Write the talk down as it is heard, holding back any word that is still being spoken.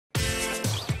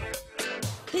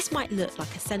This might look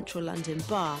like a central London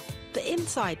bar, but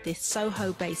inside this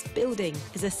Soho-based building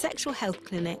is a sexual health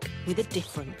clinic with a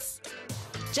difference.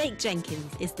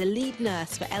 Jenkins is the lead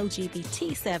nurse for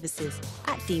LGBT services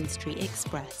at Dean Street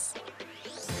Express.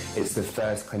 It's the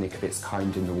first clinic of its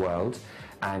kind in the world,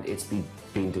 and it's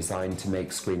been designed to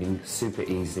make screening super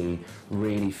easy,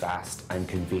 really fast and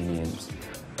convenient.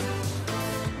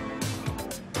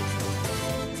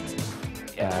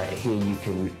 Here you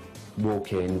can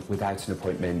walk in without an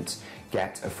appointment,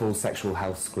 get a full sexual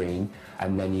health screen,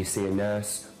 and then you see a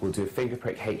nurse will do a finger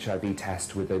prick HIV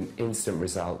test with an instant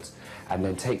result, and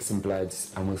then take some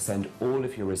bloods, and we'll send all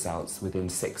of your results within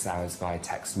 6 hours via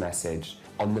text message.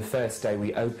 On the first day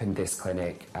we opened this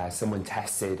clinic, someone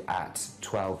tested at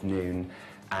 12 noon,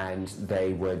 and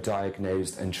they were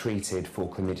diagnosed and treated for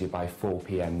chlamydia by 4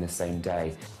 p.m. the same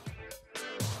day.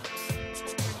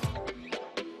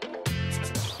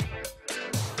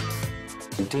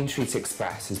 Dean Street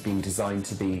Express has been designed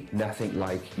to be nothing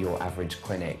like your average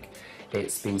clinic.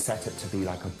 It's been set up to be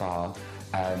like a bar.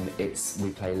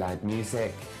 We play loud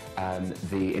music,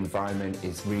 the environment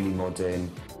is really modern.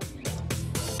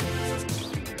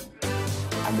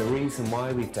 And the reason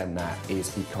why we've done that is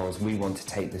because we want to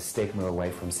take the stigma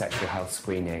away from sexual health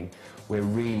screening. We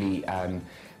really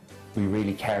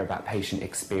care about patient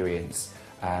experience.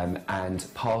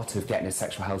 And part of getting a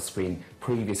sexual health screen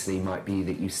previously might be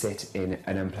that you sit in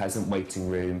an unpleasant waiting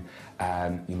room,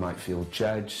 you might feel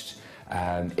judged,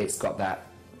 it's got that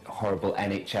horrible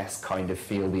NHS kind of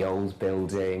feel, the old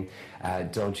building,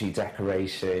 dodgy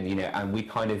decoration, and we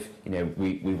kind of,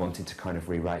 we wanted to kind of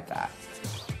rewrite that.